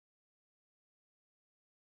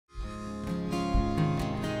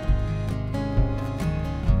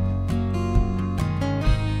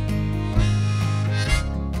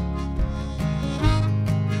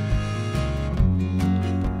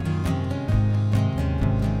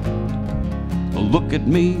Look at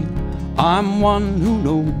me, I'm one who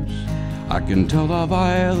knows. I can tell a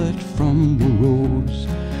violet from a rose.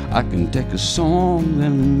 I can take a song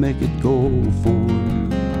and make it go for you.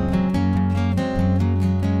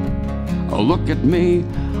 Look at me,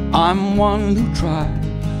 I'm one who tries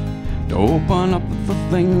to open up the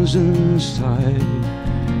things inside,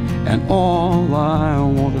 and all I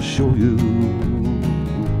want to show you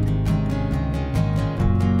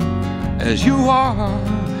is you are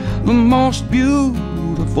the most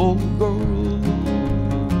beautiful girl,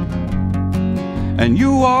 and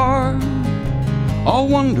you are a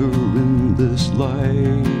wonder in this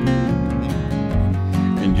life.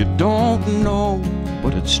 And you don't know,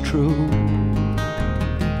 but it's true,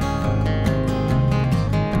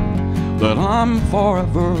 that I'm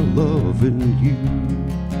forever loving you.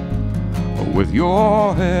 With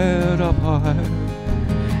your head up high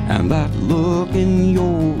and that look in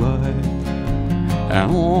your eye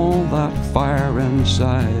and all that fire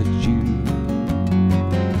inside you,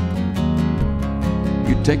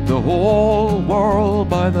 you take the whole world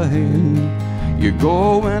by the hand. You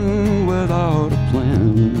go in without a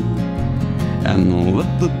plan and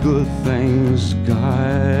let the good things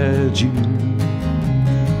guide you.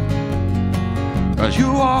 'Cause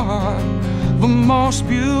you are the most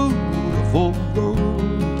beautiful girl,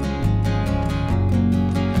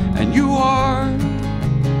 and you are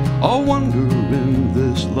a wonder in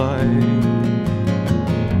this life.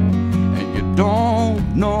 And you don't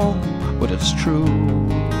know, but it's true,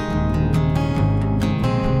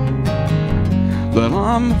 that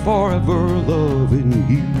I'm forever loving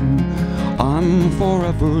you. I'm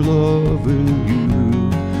forever loving you.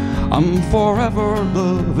 I'm forever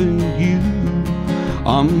loving you.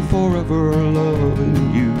 I'm forever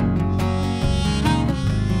loving you.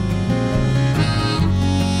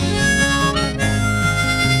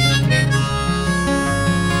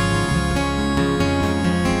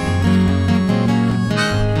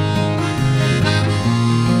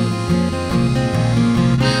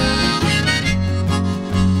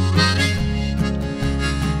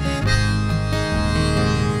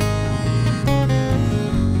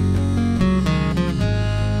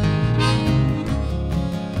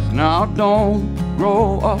 Now don't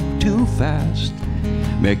grow up too fast.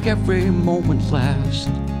 Make every moment last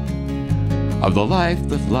of the life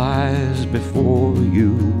that lies before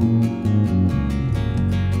you.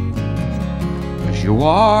 'Cause you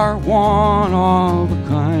are one of a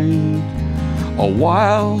kind, a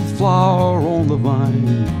wildflower on the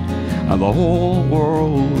vine, and the whole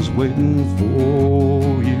world's waiting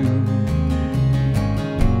for you.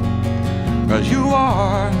 'Cause you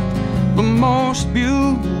are the most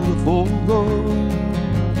beautiful girl,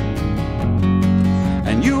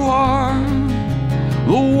 and you are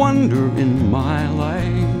the wonder in my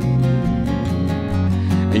life.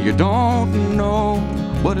 And you don't know,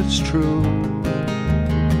 but it's true,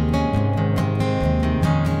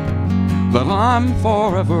 that I'm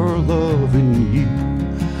forever loving you.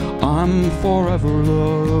 I'm forever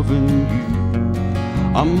loving you.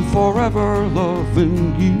 I'm forever loving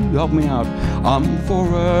you. Help me out. I'm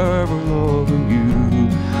forever loving you.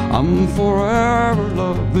 I'm forever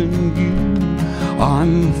loving you.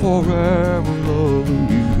 I'm forever loving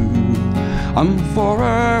you. I'm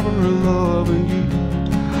forever loving you.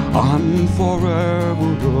 I'm forever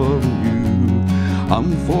loving you. I'm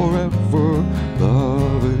forever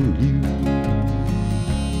loving you.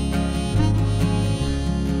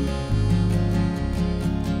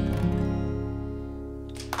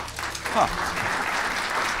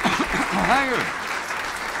 Thank you.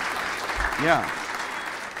 Yeah.